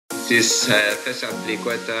This is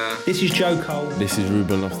This is Joe Cole. This is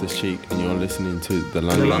Ruben Loftus-Cheek, and you're listening to the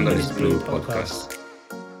London is Blue podcast.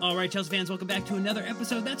 All right, Chelsea fans, welcome back to another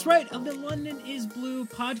episode. That's right, of the London is Blue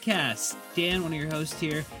podcast. Dan, one of your hosts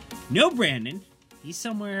here. No Brandon. He's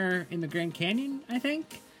somewhere in the Grand Canyon, I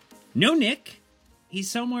think. No Nick. He's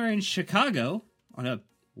somewhere in Chicago on a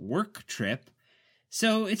work trip.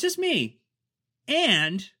 So it's just me.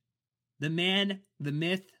 And the man, the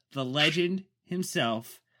myth, the legend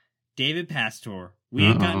himself, David Pastor. We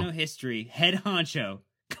ain't got no history. Head honcho.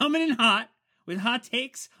 Coming in hot with hot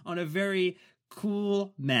takes on a very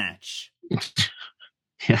cool match.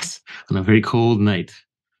 Yes, on a very cold night.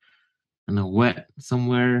 On a wet,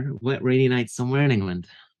 rainy night somewhere in England.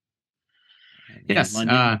 Yes,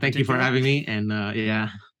 thank you for having me. And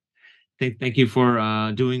thank you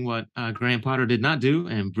for doing what Graham Potter did not do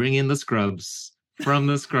and bring in the scrubs from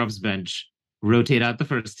the scrubs bench. Rotate out the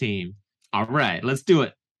first team. All right, let's do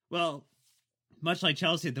it. Well, much like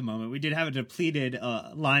Chelsea at the moment, we did have a depleted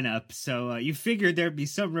lineup, so you figured there'd be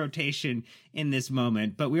some rotation in this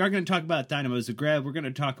moment. But we are going to talk about Dynamo Zagreb. We're going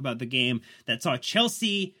to talk about the game that saw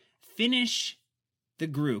Chelsea finish the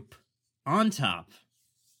group on top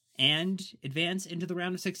and advance into the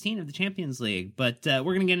round of 16 of the Champions League. But we're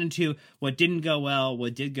going to get into what didn't go well,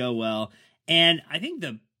 what did go well. And I think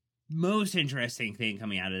the most interesting thing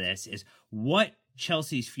coming out of this is what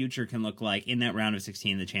Chelsea's future can look like in that round of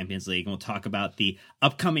 16 of the Champions League. And we'll talk about the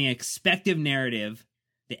upcoming expected narrative,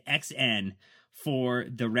 the XN, for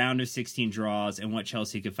the round of 16 draws and what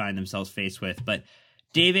Chelsea could find themselves faced with. But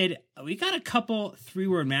David, we got a couple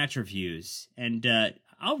 3-word match reviews, and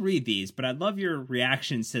I'll read these, but I'd love your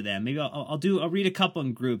reactions to them. Maybe I'll read a couple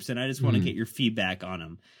in groups, and I just want to get your feedback on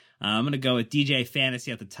them. I'm going to go with DJ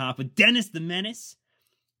Fantasy at the top with Dennis the Menace.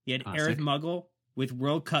 You had Aerith Muggle with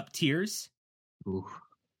World Cup Tears. Ooh.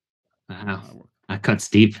 Wow. I cut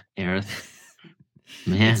deep, Aerith.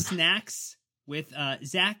 Man. Snacks with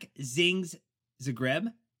Zach Zings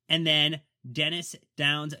Zagreb, and then Dennis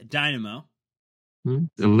Downs Dynamo.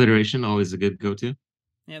 Alliteration, always a good go-to.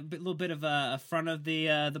 Yeah, a little bit of a front of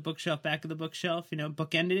the bookshelf, back of the bookshelf,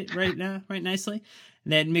 bookended it right nicely.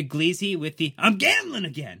 And then McGleasy with the I'm gambling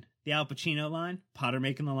again. The Al Pacino line. Potter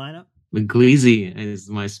making the lineup. McGleasy is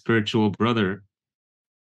my spiritual brother,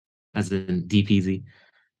 as in DPZ.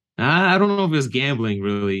 I don't know if it was gambling,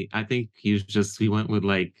 really. I think he went with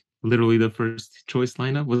literally the first choice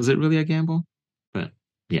lineup. Was it really a gamble? But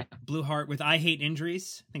yeah. Blue Heart with I Hate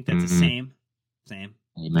Injuries. I think that's the same.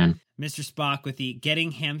 Amen. Mr. Spock with the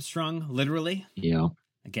Getting Hamstrung, literally. Yeah.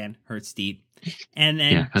 Again, hurts deep. And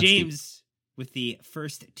then James with the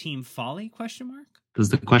First Team Folly, question mark? Is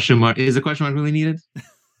the question mark really needed?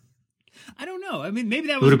 I don't know. I mean, maybe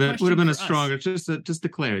that would have been a stronger. Just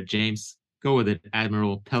declare it, James. Go with it,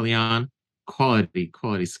 Admiral Pelion.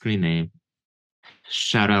 Quality screen name.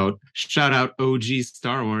 Shout out, OG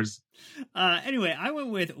Star Wars. Anyway, I went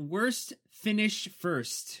with worst finish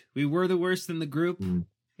first. We were the worst in the group.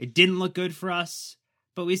 It didn't look good for us,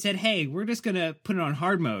 but we said, hey, we're just gonna put it on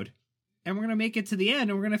hard mode, and we're gonna make it to the end,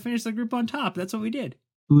 and we're gonna finish the group on top. That's what we did.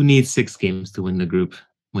 Who needs 6 games to win the group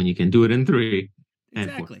when you can do it in 3?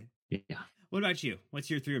 Exactly. And 4? Yeah. What about you? What's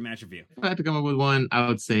your 3-word match review? If I had to come up with one, I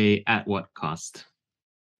would say at what cost?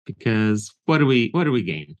 Because what do we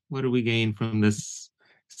gain? What do we gain from this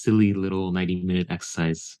silly little 90-minute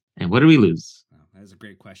exercise? And what do we lose? Oh, that is a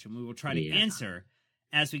great question. We will try to answer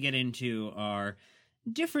as we get into our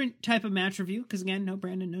different type of match review. Because again, no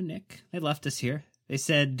Brandon, no Nick. They left us here. They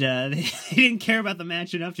said they didn't care about the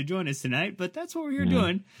match enough to join us tonight, but that's what we're here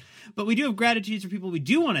doing. But we do have gratitude for people we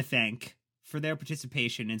do want to thank for their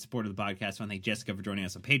participation in support of the podcast. I want to thank Jessica for joining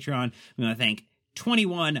us on Patreon. We want to thank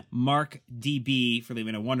 21 Mark DB for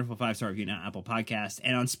leaving a wonderful 5-star review on Apple Podcasts.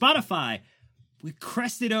 And on Spotify, we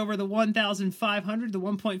crested over the 1,500, the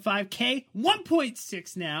 1.5K,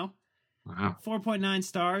 1.6 now. Wow. 4.9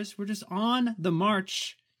 stars. We're just on the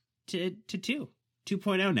march to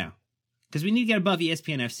 2.0 now. Because we need to get above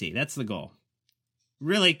ESPN FC. That's the goal.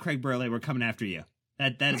 Really, Craig Burley, we're coming after you.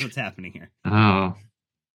 That is what's happening here. Oh,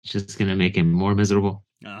 it's just going to make him more miserable.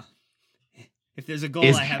 If there's a goal,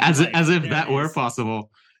 I have as if that were possible.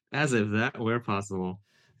 As if that were possible.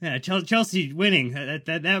 Yeah, Chelsea winning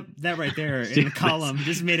that right there in the column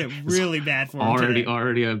just made it really bad for him.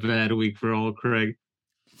 Already a bad week for old Craig.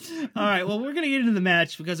 All right, well, we're going to get into the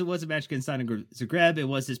match because it was a match against Dynamo Zagreb. It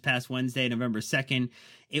was this past Wednesday, November 2nd.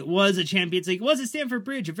 It was a Champions League. It was at Stamford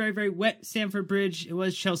Bridge, a very, very wet Stamford Bridge. It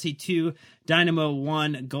was Chelsea 2, Dynamo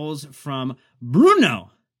 1. Goals from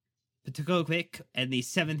Bruno Petkovic in the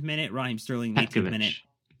 7th minute, Raheem Sterling in the 18th minute,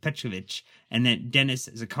 Petrovic, and then Dennis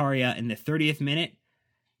Zakaria in the 30th minute.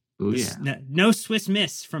 Oh, yeah. No Swiss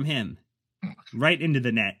miss from him. Right into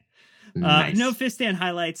the net. Nice. No fifth stand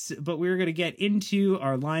highlights, but we're going to get into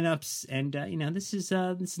our lineups. And, this is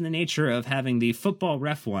the nature of having the football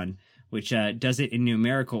ref one, which does it in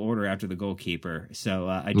numerical order after the goalkeeper. So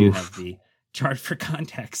I do have the chart for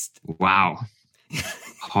context. Wow.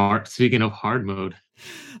 Speaking of hard mode.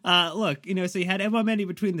 Look, so you had Emma Mendy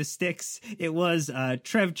between the sticks. It was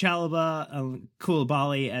Trev Chalobah,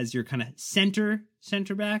 Koulibaly as your kind of center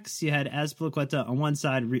backs. You had Azpilicueta on one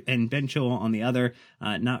side and Ben Chilwell on the other.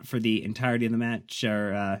 Not for the entirety of the match,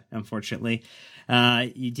 unfortunately.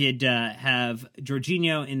 You did have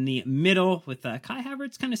Jorginho in the middle with Kai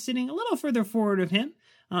Havertz kind of sitting a little further forward of him.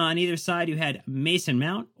 On either side, you had Mason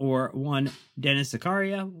Mount or one Dennis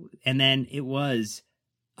Zakaria, and then it was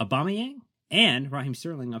Aubameyang and Raheem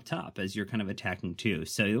Sterling up top as you're kind of attacking too.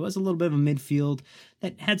 So it was a little bit of a midfield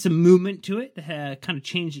that had some movement to it, that had kind of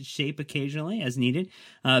changed its shape occasionally as needed.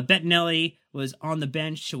 Bettinelli was on the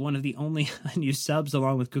bench, one of the only new subs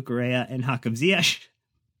along with Cucurella and Hakim Ziyech.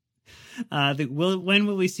 When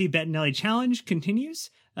will we see Bettinelli challenge continues.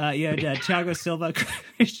 You had Thiago Silva,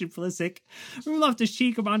 Christian Pulisic,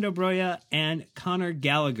 Loftus-Cheek, Armando Broja, and Conor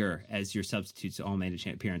Gallagher as your substitutes all made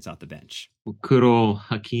an appearance off the bench. Good old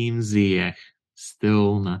Hakim Ziyech.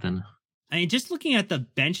 Still nothing. I mean, just looking at the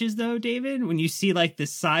benches, though, David, when you see like the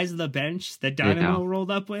size of the bench that Dynamo rolled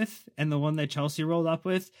up with and the one that Chelsea rolled up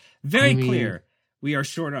with, very clear we are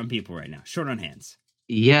short on people right now, short on hands.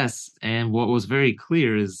 Yes, and what was very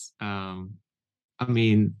clear is,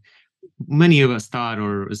 many of us thought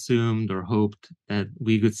or assumed or hoped that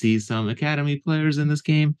we could see some academy players in this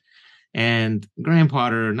game. And Graham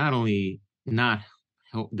Potter not only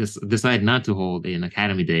decided not to hold an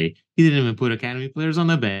academy day, he didn't even put academy players on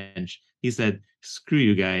the bench. He said, screw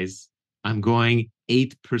you guys. I'm going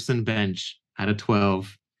 8-person bench out of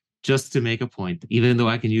 12 just to make a point, even though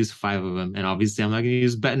I can use 5 of them. And obviously I'm not going to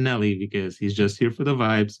use Bettinelli because he's just here for the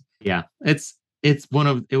vibes. Yeah, it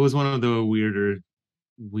was one of the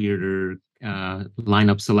weirder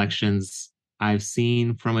lineup selections I've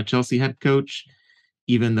seen from a Chelsea head coach,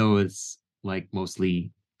 even though it's like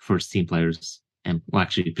mostly first team players, and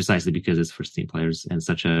actually precisely because it's first team players and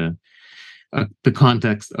such the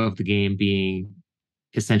context of the game being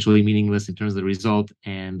essentially meaningless in terms of the result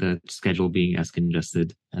and the schedule being as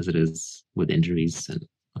congested as it is with injuries. And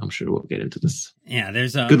I'm sure we'll get into this. Yeah,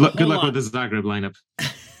 there's a good luck with the Zagreb lineup.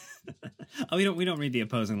 We don't read the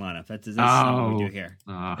opposing lineup. That's not what we do here.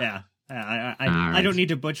 Yeah, I don't need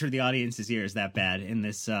to butcher the audience's ears that bad in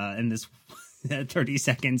this 30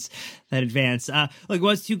 seconds that advance. It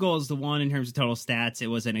was 2 goals to 1 in terms of total stats. It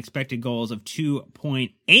was an expected goals of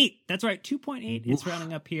 2.8. That's right, 2.8. It's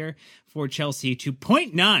rounding up here for Chelsea.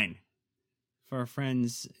 2.9 for our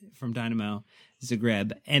friends from Dynamo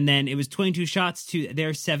Zagreb. And then it was 22 shots to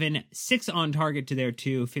their 7, 6 on target to their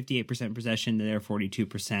 2, 58% possession to their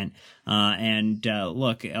 42%.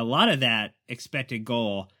 Look, a lot of that expected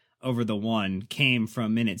goal over the 1 came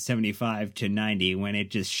from minute 75 to 90 when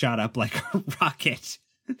it just shot up like a rocket.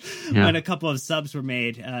 Yeah. When a couple of subs were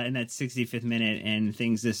made in that 65th minute and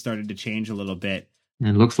things just started to change a little bit.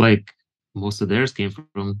 And it looks like most of theirs came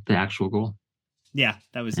from the actual goal. Yeah,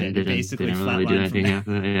 that was it. Basically didn't really do anything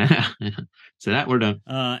after that. Yeah. So that we're done.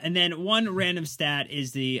 And then one random stat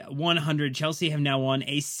is the 100. Chelsea have now won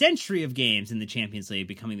a century of games in the Champions League,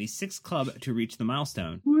 becoming the 6th club to reach the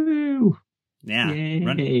milestone. Woo! Yeah,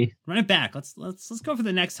 run it back. Let's go for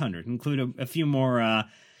the next 100. Include a few more,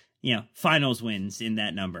 finals wins in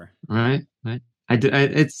that number. Right.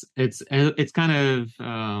 It's kind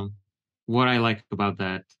of what I like about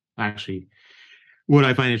that. Actually, what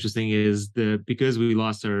I find interesting is because we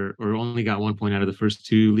lost or only got 1 point out of the first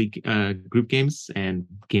 2 league group games and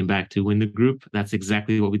came back to win the group. That's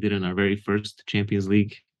exactly what we did in our very first Champions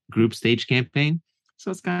League group stage campaign. So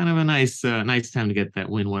it's kind of a nice time to get that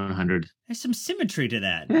win 100. There's some symmetry to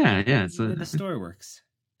that. Yeah. The story works.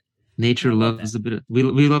 Nature loves a bit of, we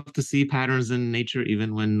love to see patterns in nature,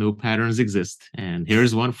 even when no patterns exist. And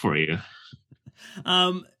here's one for you.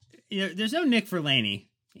 There's no Nick Verlaney,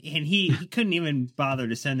 and he couldn't even bother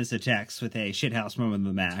to send us a text with a shithouse moment of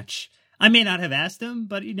the match. I may not have asked him,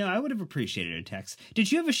 but I would have appreciated a text.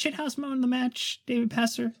 Did you have a shithouse moment in the match, David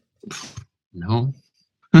Passer? No.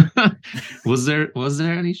 Was there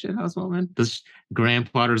any shithouse moment? Does Graham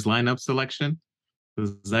Potter's lineup selection,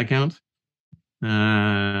 does that count?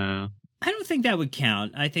 I don't think that would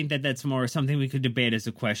count. I think that's more something we could debate as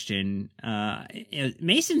a question.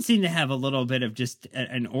 Mason seemed to have a little bit of just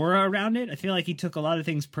an aura around it. I feel like he took a lot of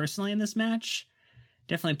things personally in this match.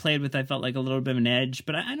 definitely played with, I felt like, a little bit of an edge,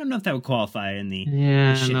 but I don't know if that would qualify in the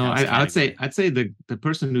I'd say the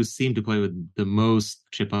person who seemed to play with the most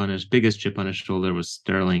biggest chip on his shoulder was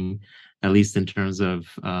Sterling, at least in terms of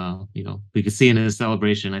we could see in his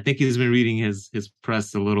celebration. I think he's been reading his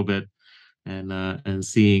press a little bit and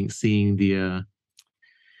seeing the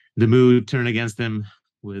mood turn against him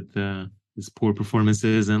with his poor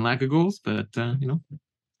performances and lack of goals, but I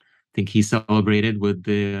think he celebrated with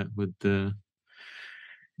the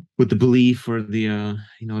belief or the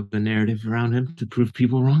the narrative around him to prove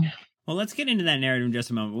people wrong. Well, let's get into that narrative in just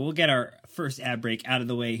a moment. We'll get our first ad break out of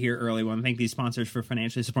the way here early. I want to thank these sponsors for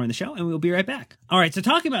financially supporting the show, and we'll be right back. All right, so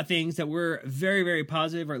talking about things that were very, very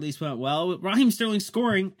positive, or at least went well, Raheem Sterling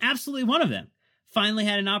scoring, absolutely one of them. Finally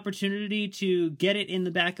had an opportunity to get it in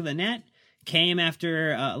the back of the net. Came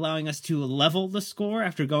after allowing us to level the score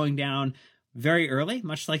after going down very early,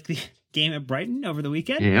 much like the game at Brighton over the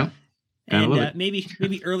weekend. Yeah. And maybe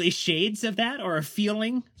early shades of that, or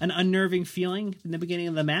an unnerving feeling in the beginning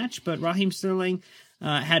of the match. But Raheem Sterling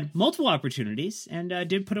had multiple opportunities and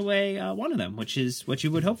did put away one of them, which is what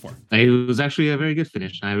you would hope for. It was actually a very good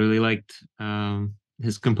finish. I really liked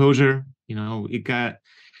his composure.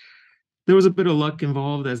 There was a bit of luck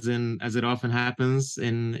involved, as it often happens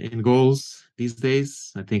in goals these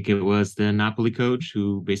days. I think it was the Napoli coach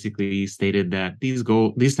who basically stated that these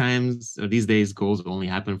days goals only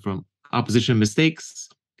happen from opposition mistakes,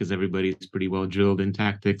 because everybody's pretty well drilled in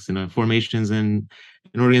tactics and formations and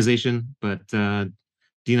an organization. But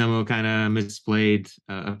Dinamo kind of misplayed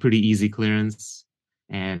a pretty easy clearance,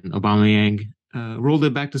 and Aubameyang rolled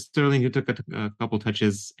it back to Sterling, who took a couple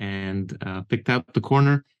touches and picked out the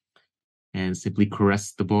corner and simply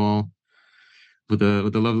caressed the ball with a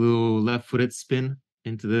lovely little left-footed spin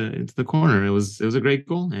into the corner. It was a great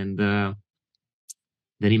goal, and then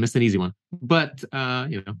he missed an easy one. But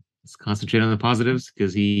let's concentrate on the positives,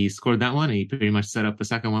 because he scored that one and he pretty much set up the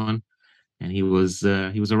second one, and he was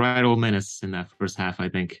a right old menace in that first half. I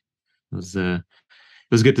think it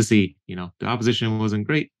was good to see. The opposition wasn't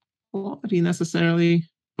great quality necessarily,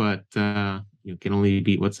 but you can only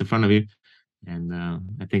beat what's in front of you. And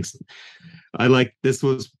I think this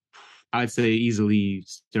was, I'd say, easily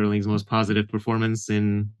Sterling's most positive performance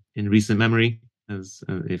in recent memory, as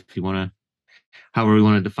if you want to, however we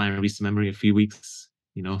want to define recent memory, a few weeks,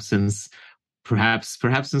 since perhaps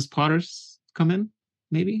since Potter's come in.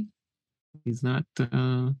 Maybe he's not. I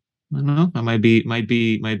don't know. I might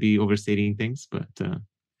be overstating things, but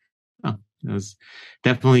it was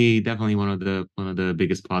definitely one of the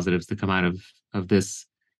biggest positives to come out of this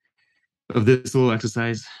little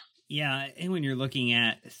exercise. Yeah, I think when you're looking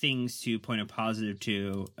at things to point a positive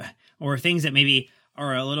to, or things that maybe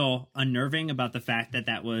are a little unnerving about the fact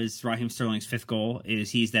that was Raheem Sterling's fifth goal,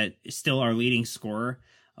 is he's still our leading scorer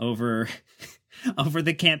over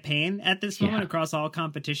the campaign at this moment across all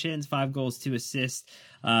competitions. 5 goals, 2 assists,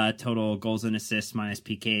 total goals and assists minus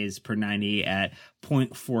PKs per 90 at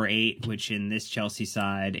 0.48, which in this Chelsea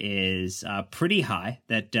side is pretty high.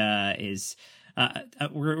 That is.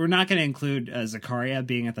 We're not going to include Zakaria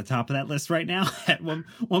being at the top of that list right now at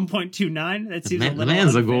 1.29. That seems the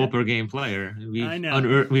man's a goal per game player. I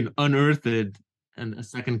know. We've unearthed a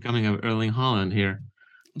second coming of Erling Haaland here.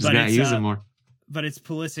 Just got to use him more. But it's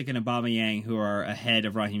Pulisic and Aubameyang who are ahead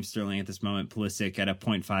of Raheem Sterling at this moment. Pulisic at a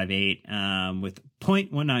 0.58 with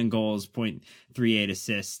 0.19 goals, 0.38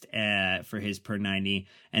 assists for his per 90.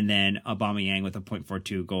 And then Aubameyang with a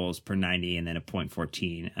 0.42 goals per 90 and then a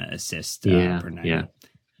 0.14 assist per 90. Yeah.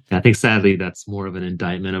 I think sadly that's more of an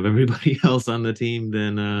indictment of everybody else on the team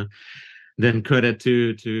than credit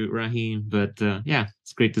to Raheem. But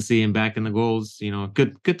it's great to see him back in the goals.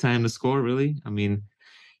 Good time to score, really. I mean,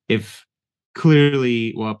 if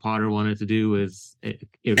clearly what Potter wanted to do was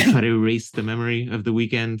try to erase the memory of the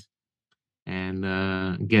weekend and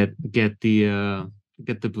get the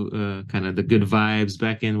kind of the good vibes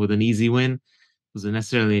back in with an easy win. It wasn't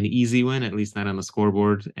necessarily an easy win, at least not on the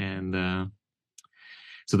scoreboard, and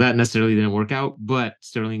so that necessarily didn't work out. But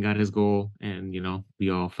Sterling got his goal, and he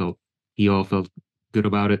all felt good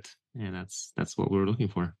about it, and that's what we were looking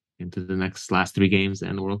for into the last 3 games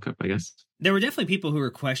and the World Cup, I guess. There were definitely people who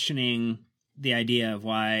were questioning the idea of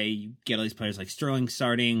why you get all these players like Sterling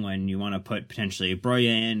starting when you want to put potentially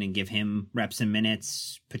Broja in and give him reps and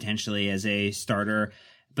minutes potentially as a starter.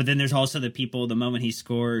 But then there's also the people, the moment he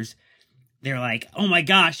scores, they're like, oh my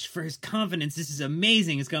gosh, for his confidence, this is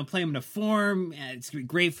amazing. It's going to play him into form. It's going to be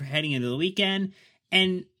great for heading into the weekend.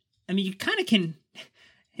 And I mean, you kind of can't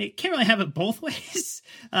really have it both ways.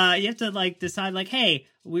 You have to decide hey,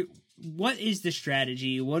 what is the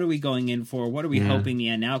strategy? What are we going in for? What are we hoping the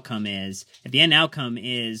end outcome is? If the end outcome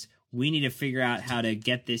is we need to figure out how to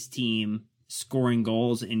get this team scoring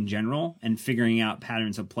goals in general and figuring out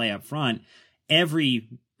patterns of play up front every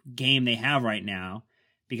game they have right now,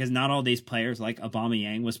 because not all these players, like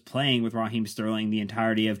Aubameyang, was playing with Raheem Sterling the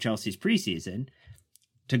entirety of Chelsea's preseason.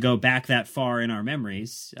 To go back that far in our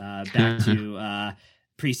memories, back to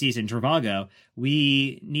preseason Travago,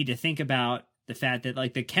 we need to think about the fact that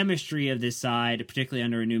like the chemistry of this side, particularly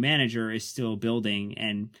under a new manager, is still building.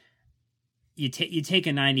 And you take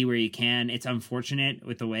a 90 where you can. It's unfortunate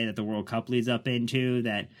with the way that the World Cup leads up into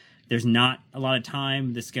that. There's not a lot of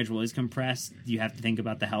time. The schedule is compressed. You have to think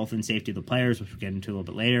about the health and safety of the players, which we'll get into a little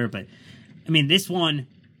bit later. But I mean, this one,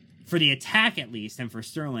 for the attack at least, and for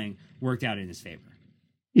Sterling, worked out in his favor.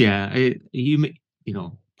 Yeah,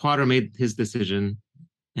 Potter made his decision,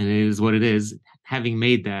 and it is what it is. Having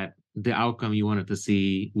made that, the outcome you wanted to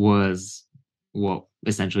see was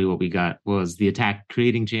essentially what we got was the attack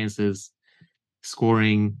creating chances,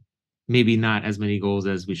 scoring. Maybe not as many goals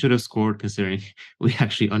as we should have scored, considering we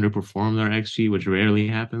actually underperformed our XG, which rarely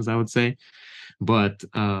happens, I would say. But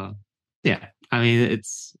yeah, I mean,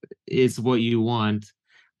 it's what you want.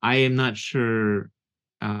 I'm not sure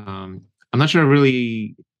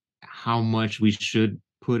really how much we should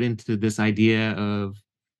put into this idea of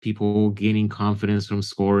people gaining confidence from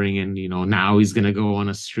scoring, and now he's going to go on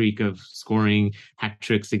a streak of scoring hat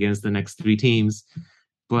tricks against the next 3 teams,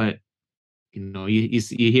 but. You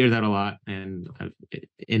hear that a lot, and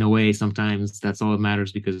in a way, sometimes that's all that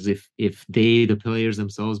matters, because if the players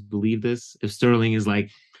themselves believe this, if Sterling is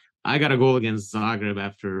like, I got a goal against Zagreb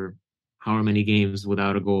after however many games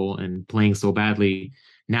without a goal and playing so badly,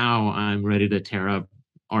 now I'm ready to tear up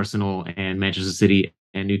Arsenal and Manchester City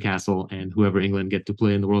and Newcastle and whoever England get to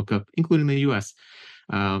play in the World Cup, including the US.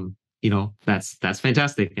 That's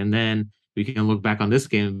fantastic. And then we can look back on this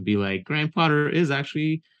game and be like, Graham Potter is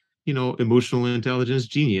actually emotional intelligence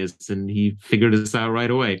genius, and he figured this out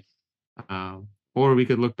right away. Or we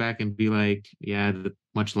could look back and be like, yeah,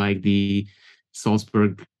 much like the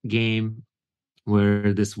Salzburg game,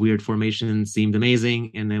 where this weird formation seemed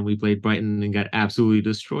amazing, and then we played Brighton and got absolutely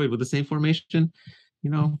destroyed with the same formation.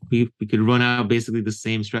 We could run out basically the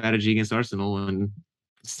same strategy against Arsenal and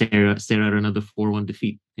stare at another 4-1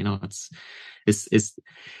 defeat. It's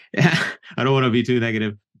I don't want to be too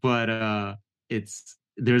negative, but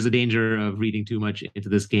there's a danger of reading too much into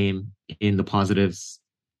this game in the positives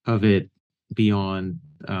of it beyond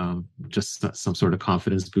just some sort of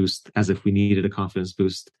confidence boost, as if we needed a confidence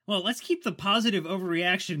boost. Well, let's keep the positive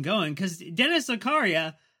overreaction going, because Denis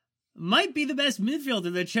Zakaria might be the best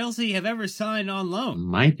midfielder that Chelsea have ever signed on loan.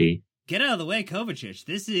 Might be. Get out of the way, Kovacic.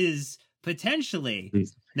 This is potentially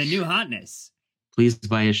the new hotness. Please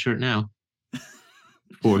buy his shirt now.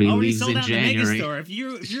 Before he leaves sold in out January. The Megastore. If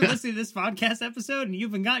you're listening to this podcast episode and you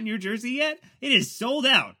haven't gotten your jersey yet, it is sold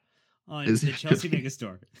out on the Chelsea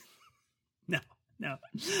Megastore. No.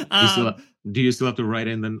 Do you still have to write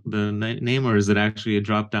in the name, or is it actually a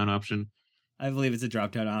drop-down option? I believe it's a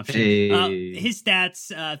drop-down option. Hey. His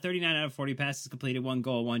stats, 39 out of 40 passes completed, 1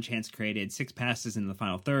 goal, 1 chance created, 6 passes in the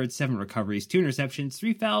final third, 7 recoveries, 2 interceptions,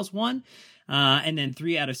 3 fouls, 1, and then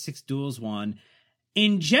 3 out of 6 duels, 1.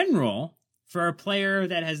 In general, for a player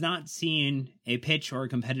that has not seen a pitch or a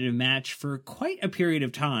competitive match for quite a period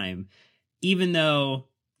of time, even though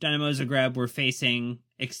Dynamo Zagreb were facing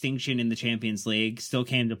extinction in the Champions League, still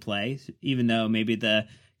came to play, even though maybe the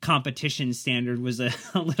competition standard was a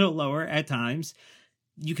little lower at times.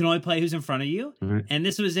 You can only play who's in front of you. Mm-hmm. And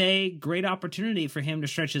this was a great opportunity for him to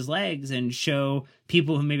stretch his legs and show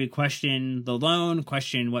people who maybe question the loan,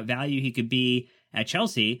 question what value he could be at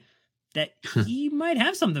Chelsea, that he might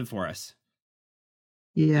have something for us.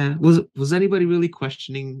 Yeah. Was anybody really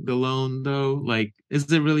questioning the loan though? Like,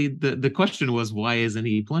 is it really the question was, why isn't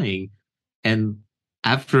he playing? And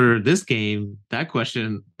after this game, that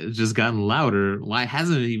question has just gotten louder. Why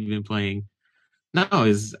hasn't he been playing?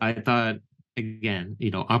 I thought, again,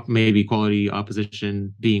 maybe quality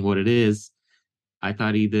opposition being what it is, I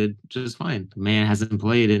thought he did just fine. The man hasn't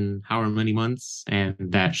played in however many months, and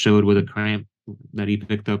that showed with a cramp that he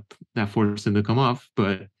picked up that forced him to come off.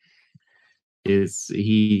 But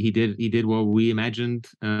he did what we imagined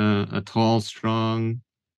a tall, strong,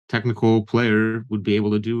 technical player would be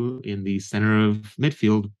able to do in the center of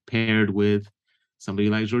midfield, paired with somebody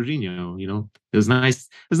like Jorginho. It was nice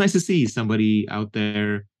to see somebody out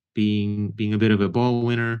there being a bit of a ball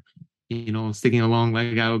winner, sticking a long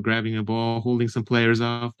leg out, grabbing a ball, holding some players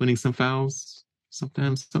off, winning some fouls.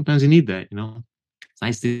 Sometimes you need that. It's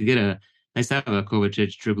nice to have a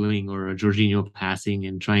Kovacic dribbling or a Jorginho passing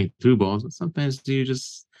and trying through balls, but sometimes you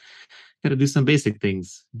just got to do some basic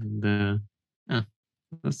things. And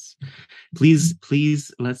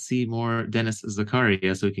Please, let's see more Dennis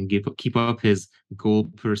Zakaria so he can keep up his goal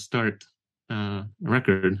per start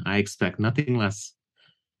record. I expect nothing less.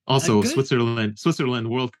 Also, Switzerland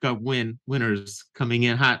World Cup winners coming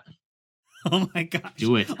in hot. Oh my gosh!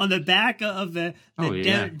 Do it on the back of the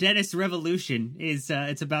Dennis Revolution is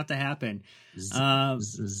it's about to happen.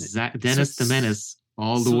 Dennis the Menace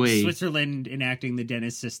all the way. Switzerland enacting the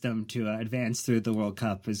Dennis system to advance through the World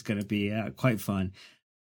Cup is going to be quite fun.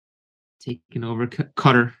 Taking over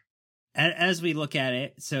Qatar. As we look at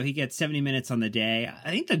it, so he gets 70 minutes on the day. I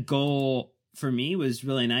think the goal for me was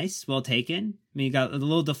really nice, well taken. I mean, you got a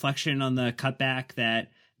little deflection on the cutback that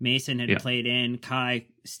Mason had played in. Kai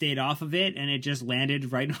stayed off of it, and it just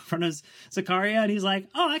landed right in front of Zakaria, and he's like,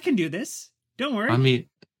 "Oh, I can do this. Don't worry." I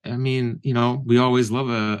mean, we always love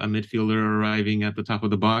a midfielder arriving at the top of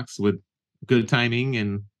the box with good timing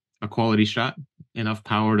and a quality shot, enough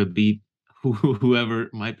power to beat whoever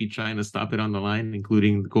might be trying to stop it on the line,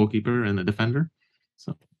 including the goalkeeper and the defender.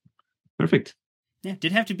 So, perfect. Yeah,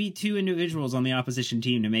 did have to beat two individuals on the opposition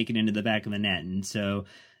team to make it into the back of the net, and so.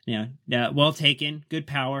 Well taken, good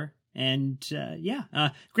power, and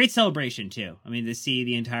great celebration too. I mean, to see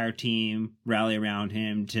the entire team rally around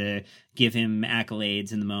him to give him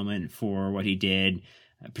accolades in the moment for what he did,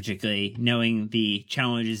 particularly knowing the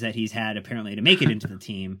challenges that he's had apparently to make it into the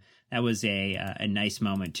team. That was a nice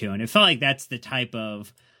moment too, and it felt like that's the type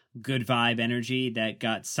of good vibe energy that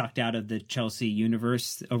got sucked out of the Chelsea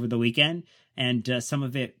universe over the weekend, and some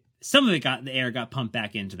of it got pumped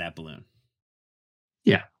back into that balloon.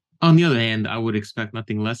 Yeah. On the other hand, I would expect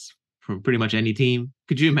nothing less from pretty much any team.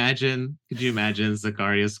 Could you imagine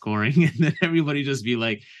Zakaria scoring and then everybody just be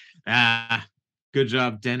like, good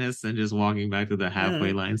job, Dennis, and just walking back to the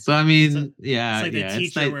halfway line. So, I mean, it's like the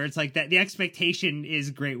teacher where it's like that. The expectation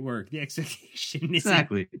is great work. The expectation is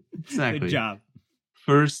exactly. Good job.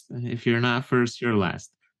 First, if you're not first, you're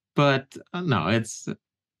last. But no, it's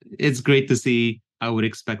great to see. I would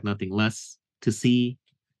expect nothing less to see,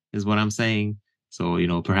 is what I'm saying. So,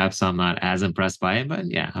 perhaps I'm not as impressed by it, but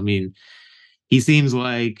yeah, I mean, he seems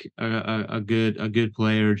like a good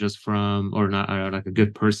player just from, or not, like a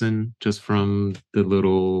good person just from the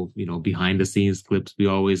little, behind the scenes clips we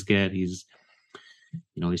always get. He's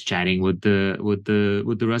chatting with the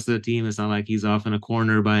rest of the team. It's not like he's off in a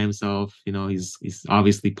corner by himself. He's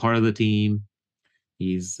obviously part of the team.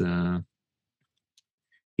 He's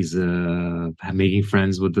making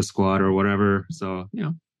friends with the squad or whatever. So,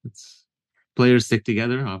 it's. Players stick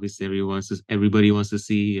together. Obviously, everybody wants to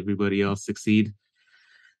see everybody else succeed.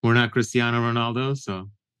 We're not Cristiano Ronaldo, so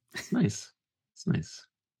it's nice. It's nice.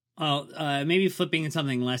 Well, maybe flipping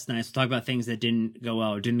something less nice. We'll talk about things that didn't go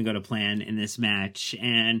well, or didn't go to plan in this match.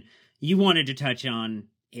 And you wanted to touch on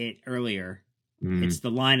it earlier. It's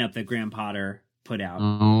the lineup that Graham Potter put out.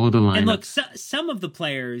 Oh, the lineup. And look, some of the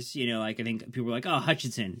players, I think people were like, "Oh,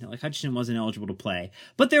 Hutchinson." Like Hutchinson wasn't eligible to play,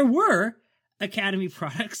 but there were academy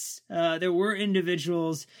products. There were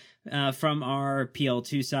individuals from our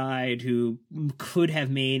PL2 side who could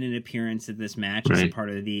have made an appearance at this match as a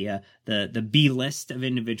part of the B list of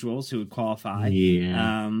individuals who would qualify.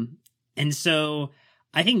 Yeah. And so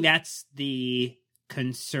I think that's the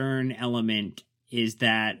concern element, is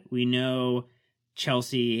that we know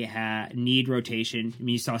Chelsea need rotation. I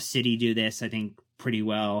mean, you saw City do this, I think, pretty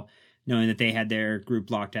well, knowing that they had their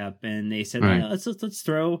group locked up, and they said, let's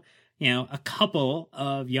throw a couple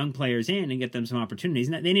of young players in and get them some opportunities.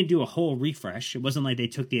 And they didn't do a whole refresh. It wasn't like they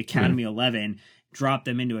took the Academy 11, dropped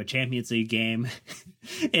them into a Champions League game.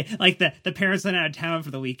 Like the parents went out of town for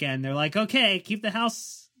the weekend. They're like, okay, keep the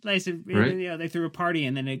house nice. And, they threw a party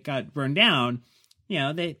and then it got burned down.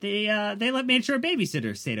 They made sure a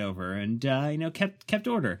babysitter stayed over and, kept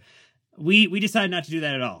order. We decided not to do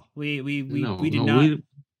that at all. We did not.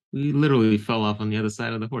 We literally fell off on the other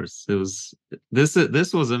side of the horse. It was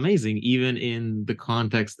this was amazing, even in the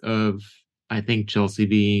context of, I think, Chelsea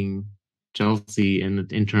being Chelsea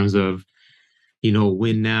in terms of,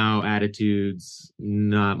 win now attitudes,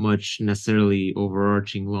 not much necessarily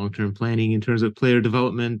overarching long-term planning in terms of player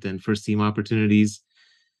development and first team opportunities.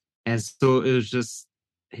 And so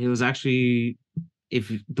it was actually,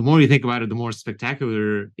 if the more you think about it, the more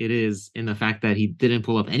spectacular it is in the fact that he didn't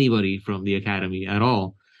pull up anybody from the academy at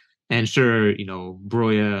all. And sure,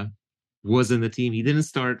 Broja was in the team. He didn't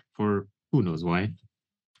start for who knows why.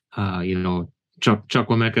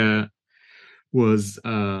 Chukwuemeka was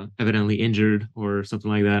evidently injured or something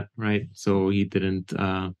like that, right? So he didn't.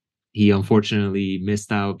 He unfortunately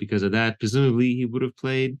missed out because of that. Presumably he would have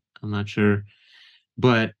played. I'm not sure.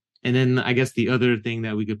 And then I guess the other thing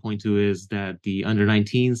that we could point to is that the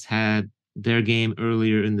under-19s had their game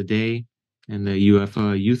earlier in the day. in the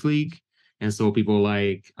UEFA Youth League, and so people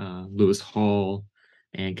like Lewis Hall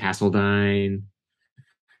and Castledine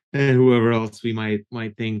and whoever else we might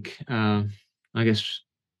think. I guess,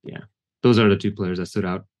 yeah, those are the two players that stood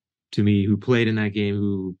out to me who played in that game,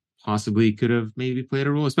 who possibly could have maybe played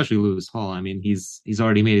a role, especially Lewis Hall. I mean, he's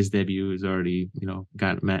already made his debut. He's already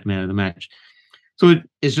got man of the match. So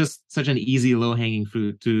it's just such an easy, low hanging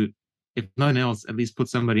fruit to, if nothing else, at least put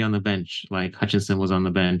somebody on the bench. Like Hutchinson was on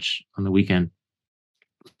the bench on the weekend.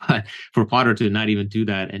 But for Potter to not even do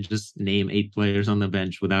that and just name 8 players on the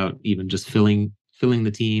bench without even just filling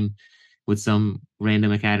the team with some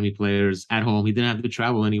random academy players at home, he didn't have to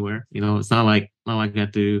travel anywhere. It's not like I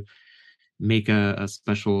had to make a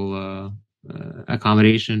special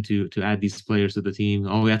accommodation to add these players to the team.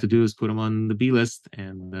 All we have to do is put them on the B list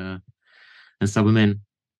and sub them in.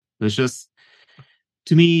 It's just,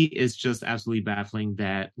 to me, it's just absolutely baffling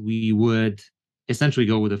that we would essentially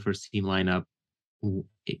go with the first team lineup,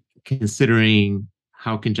 considering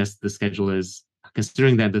how congested the schedule is,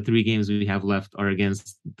 considering that the 3 games we have left are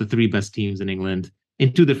against the 3 best teams in England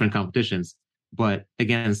in 2 different competitions, but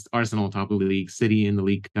against Arsenal top of the league, City in the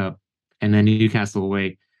League Cup, and then Newcastle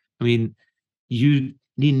away. I mean, you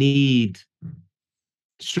need,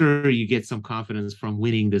 sure, you get some confidence from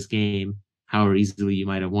winning this game, however easily you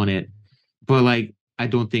might have won it, but I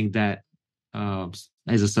don't think that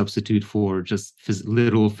as a substitute for just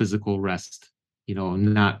little physical rest,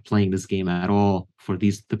 not playing this game at all for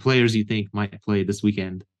the players you think might play this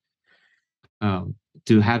weekend,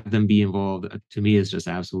 to have them be involved, to me, is just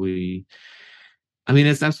absolutely,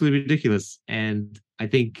 it's absolutely ridiculous. And I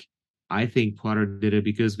think Potter did it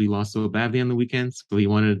because we lost so badly on the weekend, so he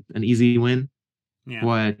wanted an easy win. Yeah.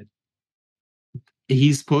 But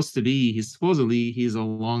he's supposedly he's a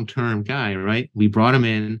long-term guy, right? We brought him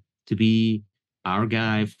in to be our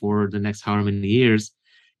guy for the next however many years,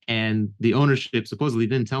 and the ownership supposedly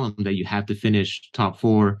didn't tell him that you have to finish top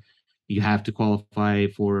 4, you have to qualify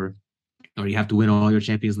for, or you have to win all your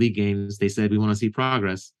Champions League games. They said, we want to see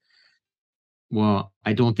progress. Well,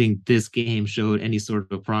 I don't think this game showed any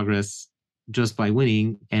sort of progress just by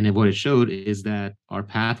winning, and what it showed is that our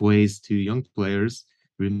pathways to young players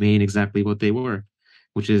remain exactly what they were,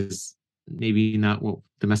 which is maybe not what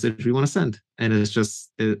the message we want to send. And it's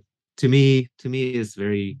just, to me, it's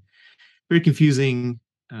very, very confusing.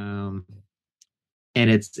 And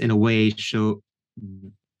it's in a way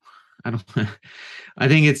I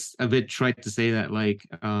think it's a bit trite to say that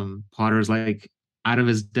Potter's out of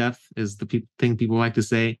his depth is the thing people like to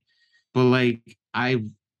say, but I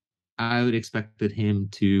would expected him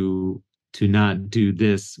to not do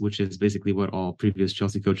this, which is basically what all previous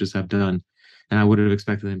Chelsea coaches have done. And I would have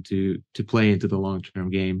expected him to play into the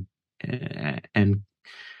long-term game and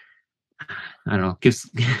I don't know,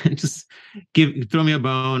 throw me a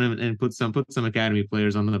bone and put some academy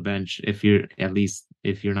players on the bench if you're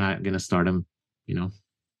not going to start them.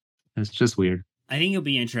 It's just weird. I think it'll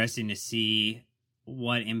be interesting to see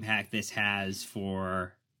what impact this has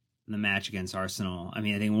for the match against Arsenal. I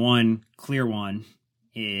think one clear one,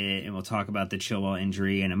 and we'll talk about the Chilwell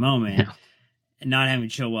injury in a moment. Yeah. Not having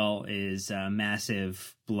Chilwell is a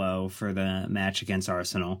massive blow for the match against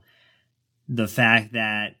Arsenal. The fact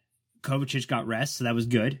that Kovacic got rest, so that was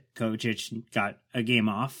good. Kovacic got a game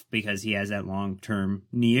off because he has that long-term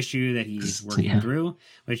knee issue that he's working through,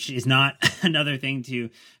 which is not another thing to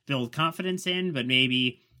build confidence in, but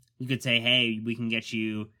maybe you could say, hey, we can get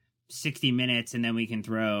you 60 minutes and then we can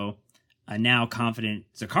throw a now confident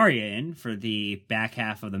Zakaria in for the back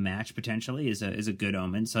half of the match, potentially, is a good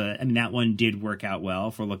omen. So, that one did work out well.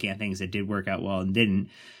 If we're looking at things that did work out well and didn't.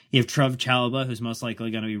 You have Trev Chalobah, who's most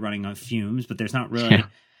likely going to be running on fumes, but there's not really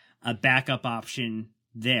a backup option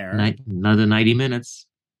there. Another 90 minutes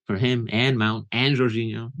for him and Mount and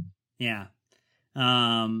Jorginho. Yeah.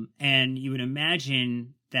 And you would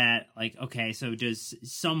imagine that, okay, so does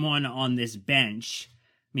someone on this bench,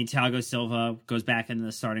 Thiago Silva goes back into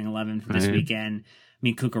the starting 11 for this weekend.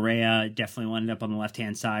 Cucurella definitely ended up on the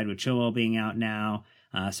left-hand side with Chilwell being out now.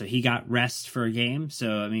 So he got rest for a game.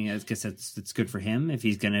 So, I guess that's good for him if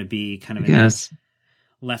he's going to be kind of in that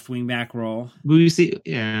left wing back role. We see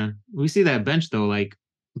that bench though,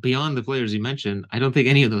 beyond the players you mentioned, I don't think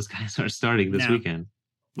any of those guys are starting this weekend.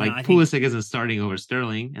 Pulisic isn't starting over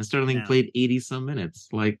Sterling, and Sterling played 80 some minutes.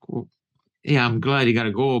 I'm glad he got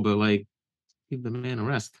a goal, but give the man a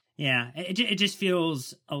rest. Yeah, it just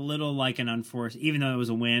feels a little like an unforced, even though it was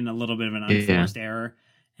a win, a little bit of an unforced error,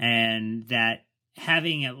 and that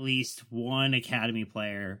having at least one academy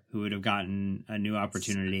player who would have gotten a new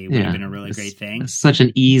opportunity would have been a really great thing. It's such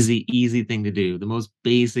an easy thing to do, the most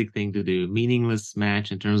basic thing to do, meaningless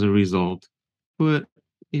match in terms of result. Put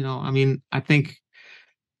I mean, I think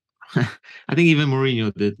even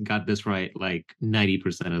Mourinho got this right like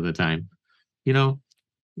 90% of the time. You know,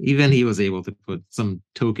 even he was able to put some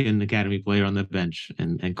token academy player on the bench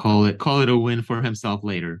and call it a win for himself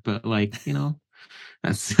later. But like,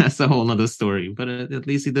 that's a whole nother story. But at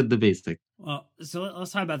least he did the basic. Well, so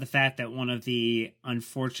let's talk about the fact that one of the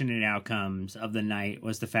unfortunate outcomes of the night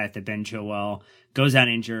was the fact that Ben Chilwell goes out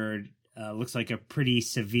injured. Looks like a pretty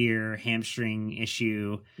severe hamstring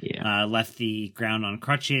issue. Yeah. Left the ground on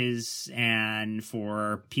crutches. And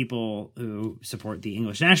for people who support the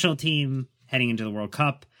English national team heading into the World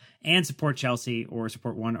Cup and support Chelsea or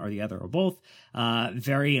support one or the other or both,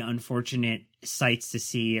 very unfortunate sights to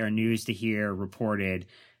see or news to hear reported.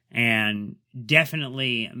 And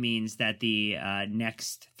definitely means that the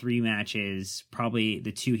next 3 matches, probably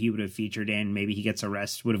the 2 he would have featured in, maybe he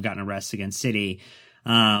would have gotten a rest against City.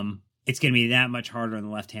 It's going to be that much harder on the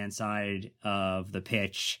left-hand side of the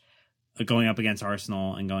pitch, going up against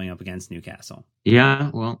Arsenal and going up against Newcastle. Yeah,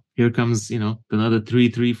 well, here comes, another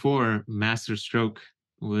 3-3-4 master stroke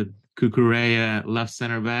with Cucurella at left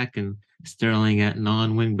center back and Sterling at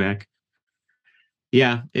non-wing back.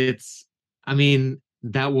 Yeah,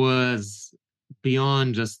 that was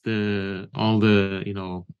beyond just all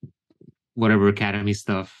the, whatever academy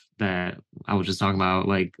stuff that I was just talking about.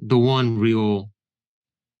 Like the one real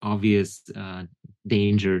obvious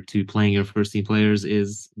danger to playing your first team players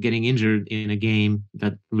is getting injured in a game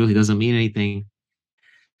that really doesn't mean anything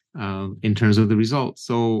in terms of the result.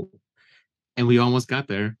 So, and we almost got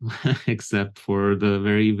there, except for the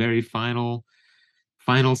very, very final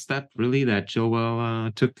step, really, that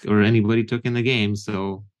Chilwell took or anybody took in the game.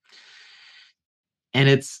 So, and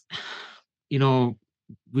it's, everybody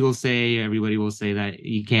will say that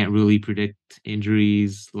you can't really predict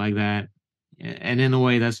injuries like that. And in a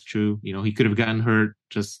way, that's true. He could have gotten hurt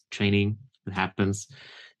just training. It happens.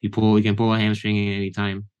 You can pull a hamstring at any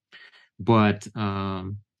time. But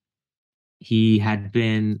we had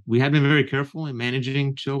been very careful in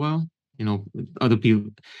managing Chilwell. Other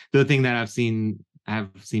people. The thing that I've seen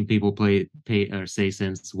people say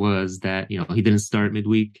since was that he didn't start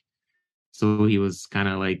midweek, so he was kind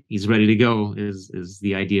of like he's ready to go. Is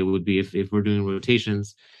the idea would be if we're doing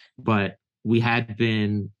rotations, but we had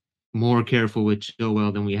been more careful with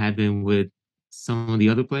Chilwell than we had been with some of the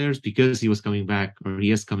other players because he is coming back from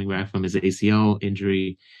his ACL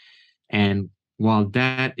injury. And while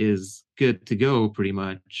that is good to go pretty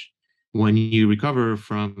much, when you recover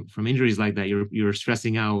from injuries like that, you're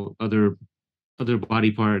stressing out other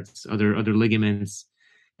body parts, other ligaments.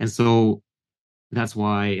 And so that's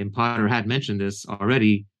why, and Potter had mentioned this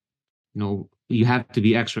already, you have to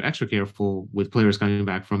be extra careful with players coming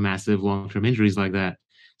back from massive long-term injuries like that.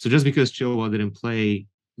 So just because Chilwell didn't play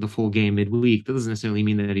the full game midweek, that doesn't necessarily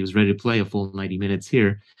mean that he was ready to play a full 90 minutes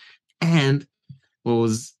here. And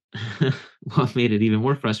what made it even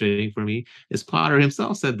more frustrating for me is Potter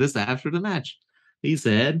himself said this after the match. He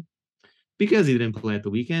said, because he didn't play at the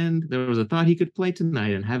weekend, there was a thought he could play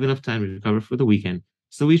tonight and have enough time to recover for the weekend.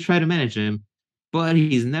 So we tried to manage him, but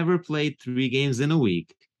he's never played 3 games in a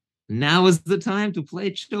week. Now is the time to play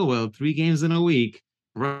Chilwell 3 games in a week,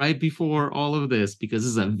 right before all of this, because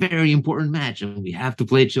this is a very important match and we have to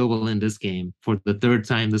play Chilwell in this game for the 3rd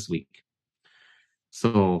time this week.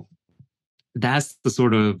 So that's the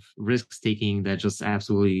sort of risk-taking that just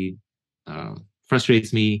absolutely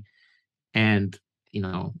frustrates me. And,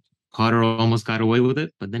 Potter almost got away with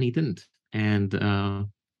it, but then he didn't. And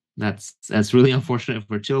that's really unfortunate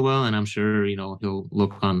for Chilwell. And I'm sure, he'll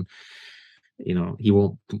look on, he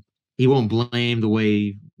won't blame the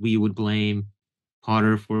way we would blame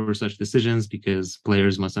Potter for such decisions, because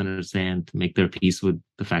players must understand to make their peace with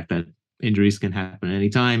the fact that injuries can happen at any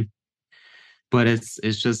time. But it's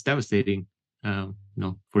just devastating,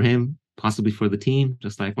 for him, possibly for the team,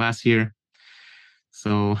 just like last year.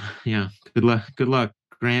 So yeah, good luck,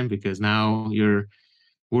 Graham, because now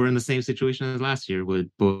we're in the same situation as last year with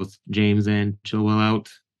both James and Chilwell out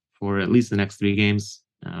for at least the next 3 games,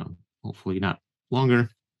 hopefully not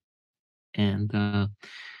longer. And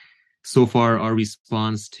so far, our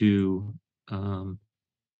response to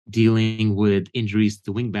dealing with injuries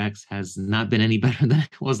to wingbacks has not been any better than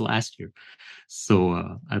it was last year.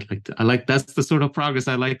 So that's the sort of progress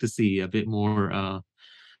I'd like to see, a bit more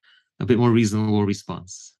reasonable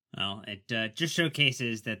response. Well, it just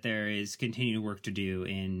showcases that there is continued work to do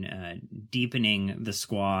in deepening the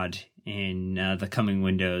squad in the coming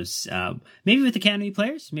windows, maybe with academy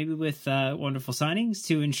players, maybe with wonderful signings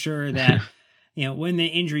to ensure that when the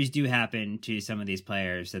injuries do happen to some of these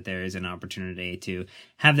players, that there is an opportunity to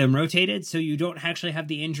have them rotated so you don't actually have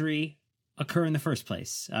the injury occur in the first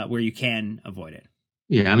place, where you can avoid it.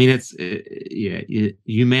 Yeah, I mean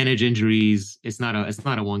you manage injuries. It's not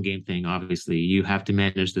a one game thing. Obviously, you have to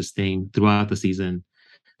manage this thing throughout the season,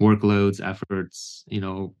 workloads, efforts.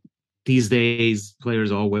 These days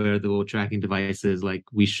players all wear the little tracking devices. Like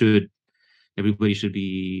everybody should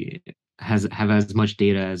have as much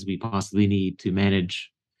data as we possibly need to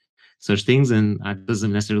manage such things, and that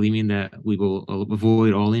doesn't necessarily mean that we will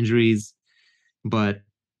avoid all injuries, but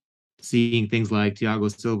seeing things like Thiago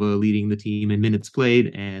Silva leading the team in minutes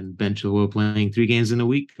played and Ben Chilwell playing 3 games in a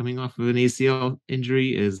week coming off of an ACL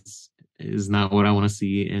injury is not what I want to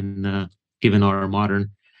see in given our modern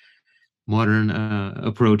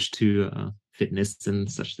approach to fitness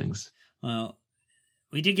and such things. Well,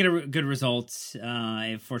 we did get a good result.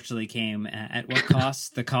 It fortunately came at what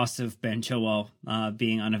cost? The cost of Ben Chilwell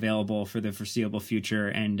being unavailable for the foreseeable future,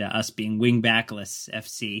 and us being wingbackless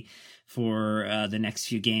FC for the next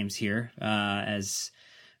few games here, as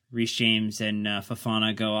Reece James and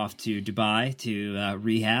Fofana go off to Dubai to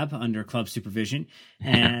rehab under club supervision.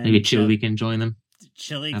 And maybe Chile can join them.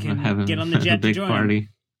 Chile can get on the jet to join party.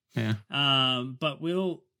 Them. Yeah. But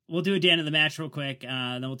we'll do a Dan of the match real quick,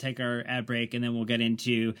 then we'll take our ad break, and then we'll get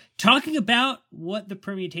into talking about what the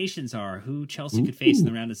permutations are, who Chelsea could face in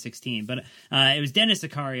the round of 16. But it was Dennis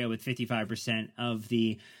Zakaria with 55% of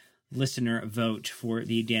the listener vote for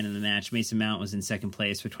the Dan of the match. Mason Mount was in second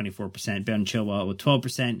place with 24%, Ben Chilwell with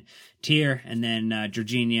 12% tier, and then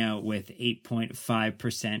Jorginho with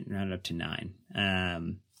 8.5%, rounded up to 9.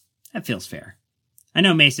 That feels fair. I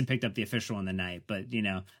know Mason picked up the official on the night, but,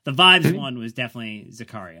 the vibes one was definitely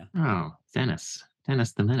Zakaria. Oh, Dennis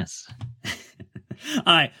the Menace. All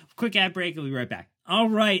right, quick ad break. We'll be right back. All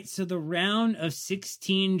right, so the round of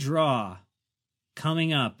 16 draw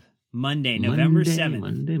coming up Monday, November 7th.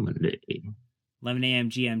 Monday. 11 a.m.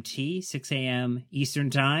 GMT, 6 a.m. Eastern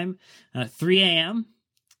Time, 3 a.m.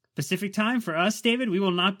 Pacific Time for us, David. We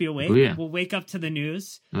will not be awake. Oh, yeah. We'll wake up to the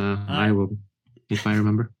news. I will, if I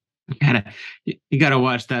remember. You gotta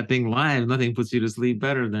watch that thing live. Nothing puts you to sleep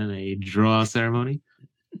better than a draw ceremony.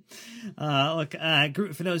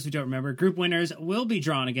 For those who don't remember, group winners will be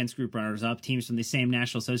drawn against group runners-up. Teams from the same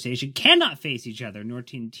national association cannot face each other, nor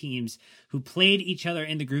teams who played each other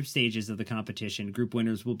in the group stages of the competition. Group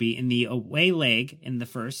winners will be in the away leg in the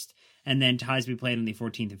first, and then ties will be played on the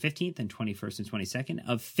 14th and 15th and 21st and 22nd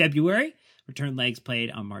of February. Return legs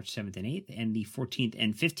played on March 7th and 8th and the 14th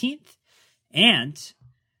and 15th. And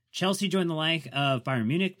Chelsea joined the like of Bayern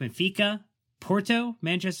Munich, Benfica, Porto,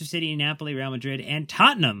 Manchester City, Napoli, Real Madrid, and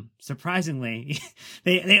Tottenham. Surprisingly,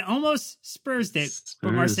 they almost Spursed it,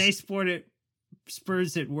 but Marseille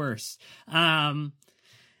Spurs it worse. And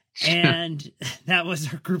that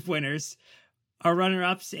was our group winners. Our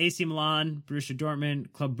runner-ups: AC Milan, Borussia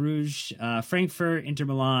Dortmund, Club Brugge, Frankfurt, Inter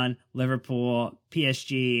Milan, Liverpool,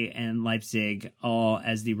 PSG, and Leipzig, all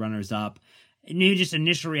as the runners-up. Maybe just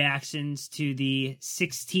initial reactions to the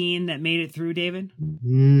 16 that made it through, David?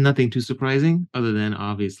 Nothing too surprising, other than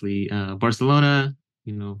obviously Barcelona,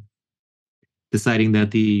 deciding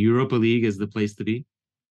that the Europa League is the place to be.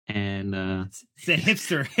 And it's a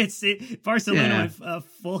hipster. Barcelona with a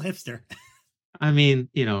full hipster. I mean,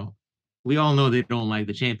 we all know they don't like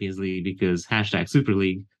the Champions League because #Super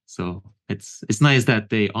League. So it's nice that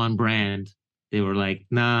they on brand. They were like,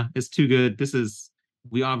 nah, it's too good.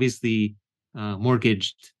 We obviously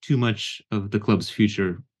mortgaged too much of the club's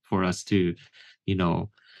future for us to,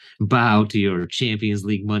 bow to your Champions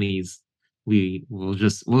League monies. We'll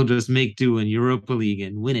just make do in Europa League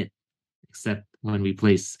and win it. Except when we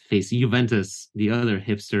face Juventus, the other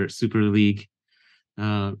hipster Super League,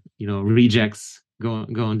 rejects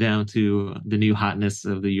going down to the new hotness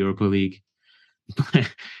of the Europa League.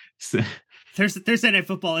 Thursday night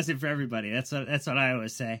football isn't for everybody. That's what I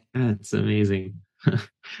always say. That's amazing.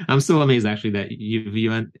 I'm so amazed actually that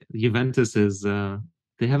Juventus is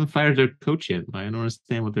they haven't fired their coach yet. I don't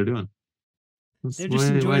understand what they're doing.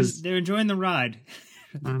 They're enjoying the ride.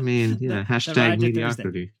 I mean, yeah,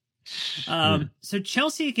 #mediocrity. So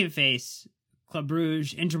Chelsea can face Club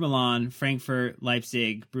Brugge, Inter Milan, Frankfurt,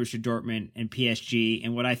 Leipzig, Borussia Dortmund, and PSG.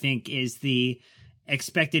 And what I think is the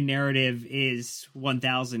expected narrative is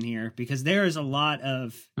 1,000 here, because there is a lot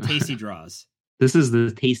of tasty draws. This is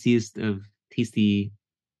the tastiest of tasty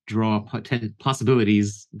draw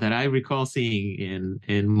possibilities that I recall seeing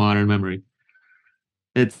in modern memory.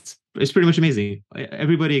 It's pretty much amazing.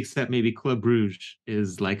 Everybody except maybe Club Brugge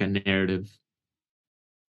is like a narrative.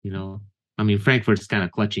 I mean, Frankfurt's kind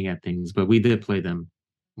of clutching at things, but we did play them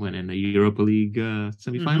when in the Europa League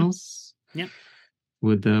semifinals. Mm-hmm. Yep.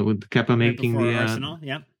 With Kepa making the Arsenal.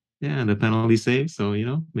 Yep. Yeah, and the penalty save. So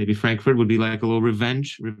maybe Frankfurt would be like a little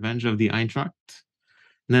revenge of the Eintracht.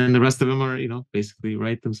 And then the rest of them are, basically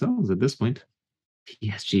right themselves at this point.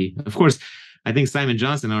 PSG, of course. I think Simon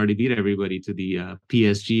Johnson already beat everybody to the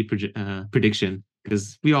PSG prediction,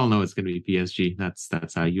 because we all know it's going to be PSG.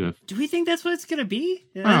 That's how you have. Do we think that's what it's going to be?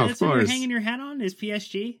 That's what you're hanging your hat on is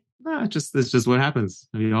PSG. No, it's just what happens.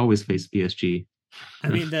 We always face PSG. I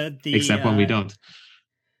mean, the except when we don't.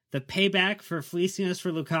 The payback for fleecing us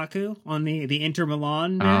for Lukaku on the Inter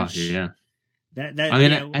Milan match. Oh yeah.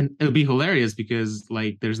 And it would be hilarious because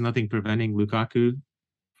there's nothing preventing Lukaku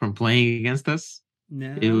from playing against us.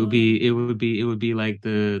 No. It would be like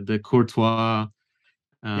the Courtois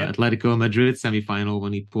Atletico Madrid semifinal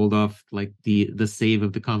when he pulled off the save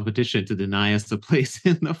of the competition to deny us a place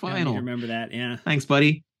in the final. I remember that, yeah. Thanks,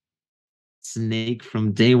 buddy. Snake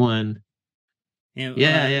from day one. And,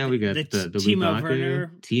 we got the Timo Lukaku,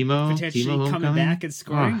 Werner Timo coming back and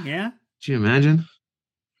scoring. Oh, yeah. Could you imagine?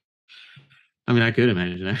 I mean, I could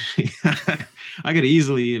imagine actually. I could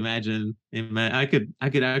easily imagine. I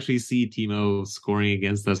could actually see Timo scoring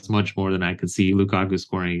against us much more than I could see Lukaku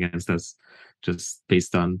scoring against us, just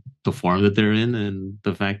based on the form that they're in and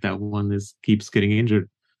the fact that one keeps getting injured.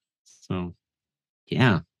 So,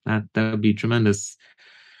 yeah, that would be tremendous.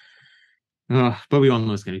 But we all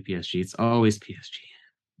know it's going to be PSG. It's always PSG.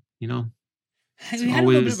 We had a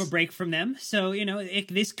little bit of a break from them. So,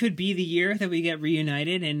 this could be the year that we get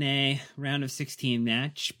reunited in a round of 16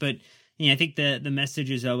 match. But, I think the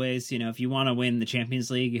message is always, if you want to win the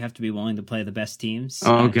Champions League, you have to be willing to play the best teams.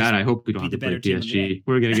 Oh, God, I hope we don't have to play PSG.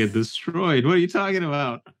 We're going to get destroyed. What are you talking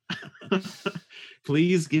about?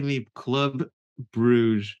 Please give me Club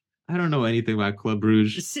Bruges. I don't know anything about Club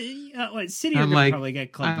Bruges. City are going to probably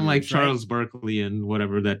get Club Bruges. I'm like Charles Barkley and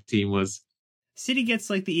whatever that team was. City gets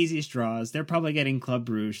the easiest draws. They're probably getting Club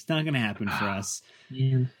Bruges. It's not going to happen for us.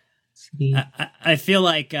 Yeah. I feel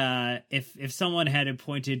like if someone had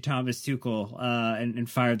appointed Thomas Tuchel and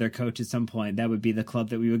fired their coach at some point, that would be the club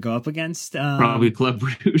that we would go up against. Probably Club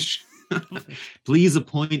Bruges. Please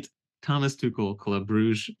appoint Thomas Tuchel, Club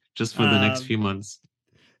Bruges, just for the next few months.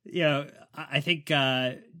 I think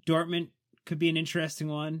Dortmund could be an interesting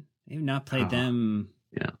one. They've not played them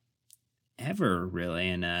ever really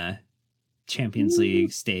in a Champions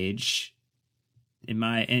League stage. In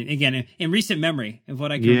recent memory of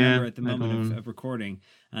what I can remember at the moment of recording,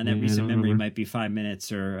 that recent memory might be 5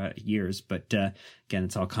 minutes or years, but again,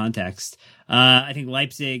 it's all context. I think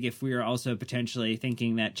Leipzig, if we are also potentially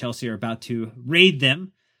thinking that Chelsea are about to raid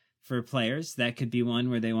them for players, that could be one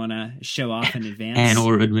where they want to show off in advance. And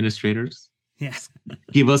or administrators. Yes.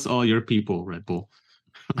 Give us all your people, Red Bull.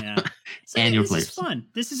 Yeah. So and your players. This is fun.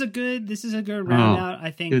 This is a good round out.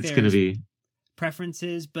 I think it's going to be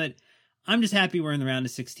preferences, but I'm just happy we're in the round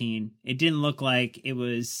of 16. It didn't look like it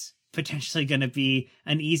was potentially going to be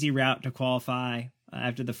an easy route to qualify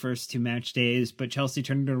after the first 2 match days, but Chelsea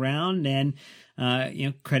turned it around, and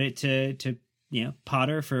credit to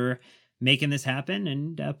Potter for making this happen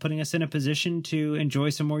and putting us in a position to enjoy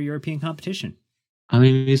some more European competition. I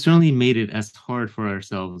mean, we certainly made it as hard for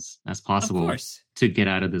ourselves as possible to get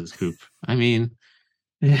out of this group. I mean,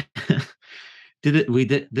 we did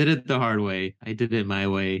it the hard way. I did it my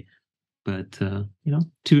way, but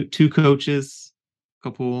two coaches,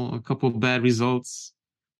 a couple bad results,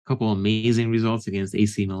 a couple amazing results against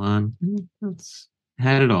AC Milan. That's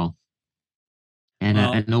had it all, and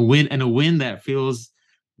a win that feels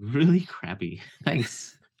really crappy.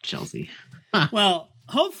 Thanks, Chelsea. Well,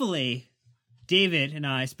 hopefully David and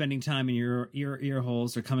I spending time in your ear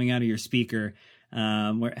holes or coming out of your speaker,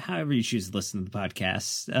 however you choose to listen to the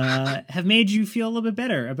podcast, have made you feel a little bit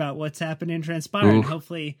better about what's happened and transpired. Ooh,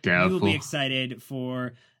 hopefully doubtful. You will be excited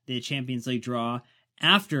for the Champions League draw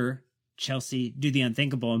after Chelsea do the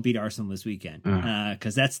unthinkable and beat Arsenal this weekend,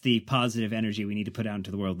 because that's the positive energy we need to put out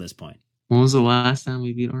into the world at this point. When was the last time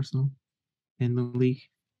we beat Arsenal in the league?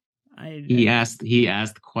 He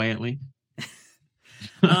asked quietly.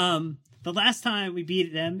 The last time we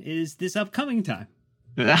beat them is this upcoming time.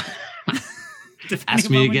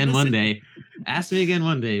 Ask me again Monday. Ask me again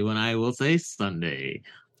Monday when I will say Sunday.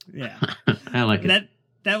 Yeah. I like it.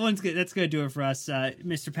 That one's good. That's going to do it for us.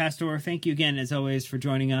 Mr. Pastor, thank you again, as always, for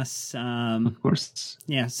joining us. Of course.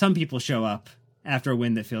 Yeah, some people show up after a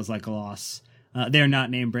win that feels like a loss. They're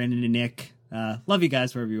not named Brandon and Nick. Love you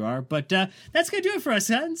guys wherever you are. But that's going to do it for us,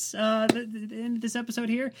 friends. The end of this episode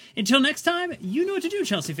here. Until next time, you know what to do,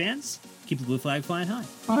 Chelsea fans. Keep the blue flag flying high.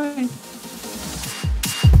 Bye.